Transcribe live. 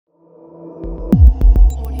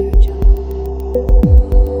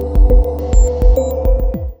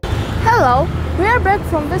Hello, we are back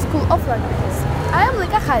from the School of Languages. I am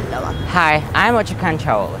Lika Khalilova. Hi, I'm Ochakan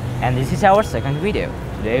Chaul, and this is our second video.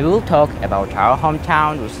 Today we will talk about our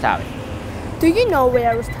hometown Rustavi. Do you know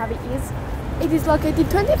where Rustavi is? It is located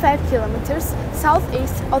 25 kilometers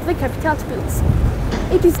southeast of the capital Tbilisi.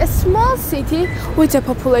 It is a small city with a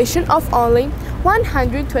population of only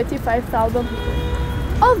 125,000 people.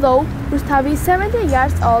 Although Rustavi is 70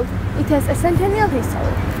 years old, it has a centennial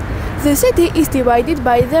history. The city is divided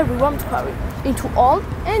by the river Rustavi into Old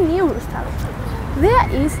and New Rustavi. There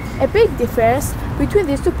is a big difference between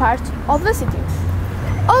these two parts of the city.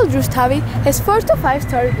 Old Rustavi has 4 to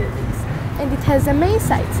 5-story buildings, and it has the main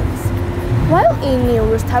sightseeing. While in New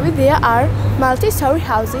Rustavi there are multi-story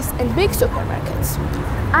houses and big supermarkets.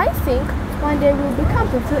 I think one day we will be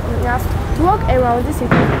comfortable enough to walk around the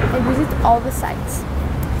city and visit all the sites.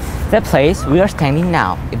 The place we are standing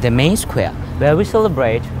now is the main square, where we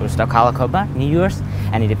celebrate Rustavi, New Year's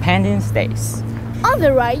and Independence Days. On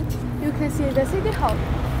the right, you can see the city hall.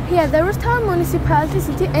 Here the Rustavi municipality,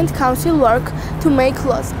 city and council work to make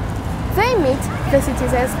laws. They meet the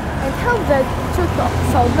citizens and help them to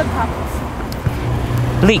solve the problems.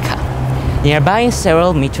 Lika. Nearby in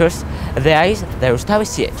several meters there is the Rustavi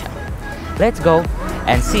theater. Let's go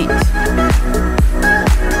and see it.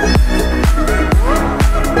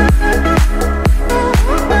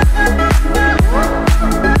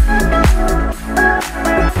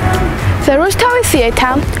 The Rustavi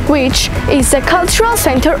Theatre, which is the cultural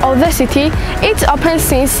center of the city, it's open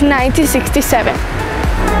since 1967.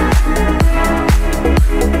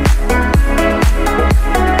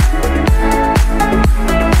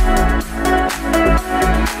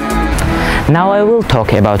 Now I will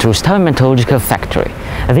talk about Rustavi Metallurgical Factory.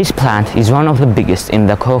 This plant is one of the biggest in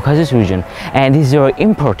the Caucasus region and is very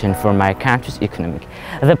important for my country's economy.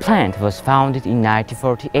 The plant was founded in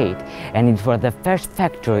 1948 and it was the first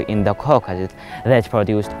factory in the Caucasus that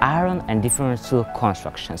produced iron and different steel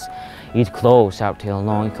constructions. It closed after a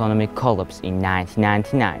long economic collapse in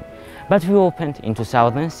 1999. But reopened in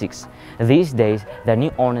 2006. These days, the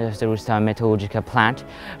new owners of the Rustavi Metallurgical plant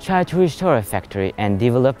try to restore a factory and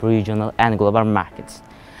develop regional and global markets.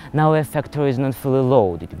 Now a factory is not fully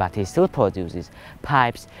loaded, but it still produces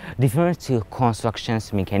pipes, different steel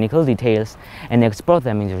constructions, mechanical details, and export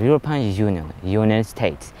them in the European Union, United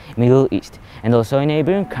States, Middle East, and also in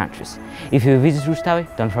neighboring countries. If you visit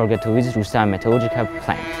Rustavi, don't forget to visit Rustavi Metallurgical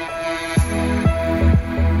plant.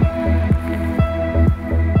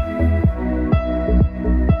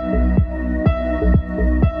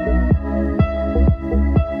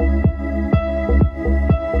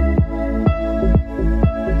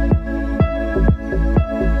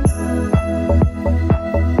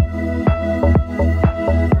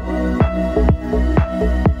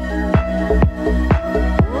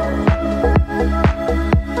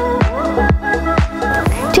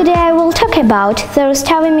 Today I will talk about the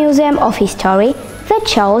Rustavi Museum of History that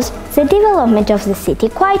shows the development of the city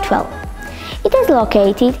quite well. It is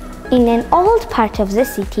located in an old part of the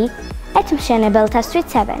city at Mshenebelta Street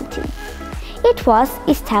 17. It was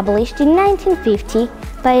established in 1950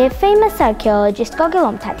 by a famous archaeologist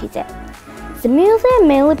Gogolom Tatidze. The museum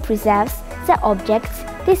mainly preserves the objects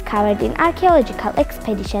discovered in archaeological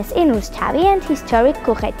expeditions in Rustavi and historic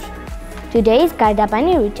Kukheti, today's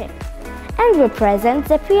Gardabani region, and represents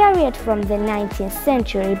the period from the 19th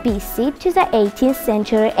century BC to the 18th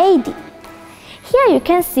century AD. Here you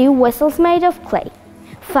can see vessels made of clay,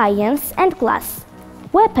 faience and glass,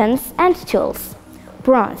 weapons and tools,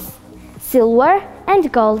 bronze, silver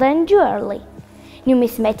and golden jewelry,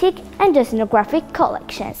 numismatic and ethnographic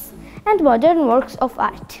collections, and modern works of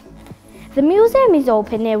art. The museum is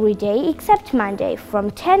open every day except Monday from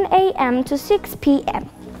 10 a.m. to 6 p.m.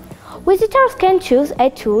 Visitors can choose a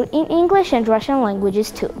tour in English and Russian languages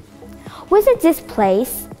too. Visit this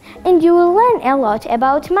place and you will learn a lot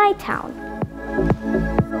about my town.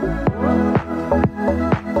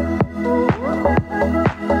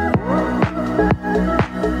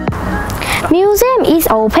 Museum is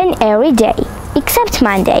open every day except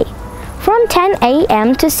Monday from 10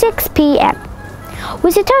 a.m. to 6 p.m.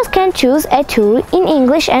 Visitors can choose a tour in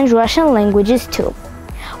English and Russian languages too.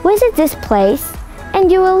 Visit this place and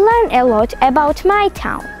you will learn a lot about my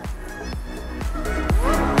town.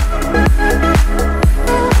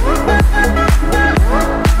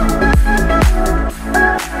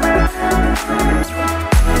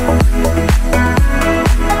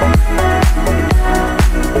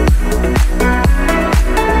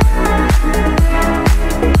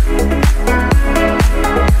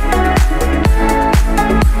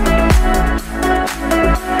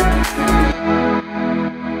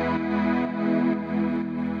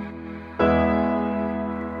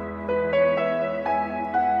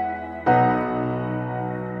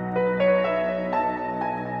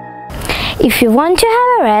 If you want to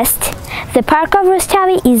have a rest, the Park of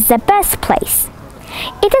Rustavi is the best place.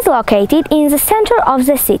 It is located in the center of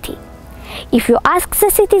the city. If you ask the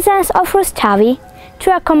citizens of Rustavi to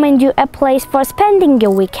recommend you a place for spending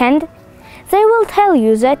your weekend, they will tell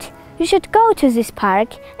you that you should go to this park,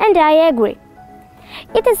 and I agree.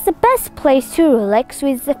 It is the best place to relax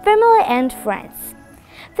with the family and friends.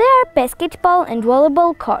 There are basketball and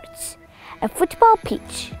volleyball courts, a football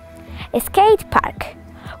pitch, a skate park,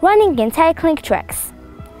 running and cycling tracks.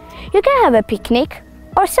 You can have a picnic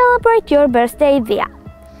or celebrate your birthday there.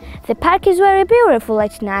 The park is very beautiful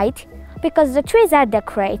at night because the trees are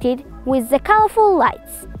decorated with the colorful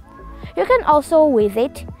lights. You can also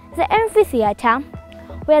visit the amphitheater,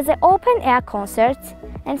 where the open-air concerts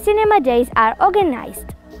and cinema days are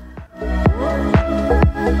organized.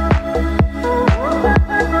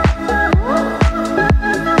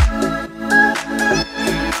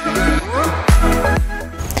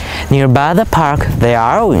 Nearby the park there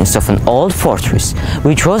are ruins of an old fortress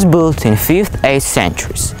which was built in 5th-8th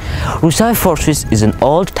centuries. Rustavi Fortress is an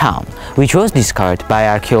old town which was discovered by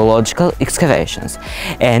archaeological excavations,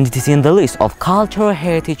 and it is in the list of cultural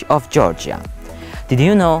heritage of Georgia. Did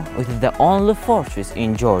you know it is the only fortress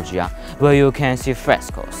in Georgia where you can see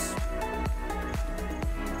frescoes?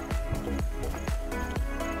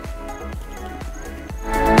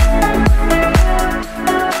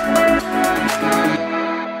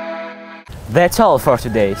 That's all for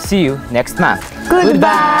today. See you next month.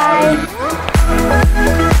 Goodbye!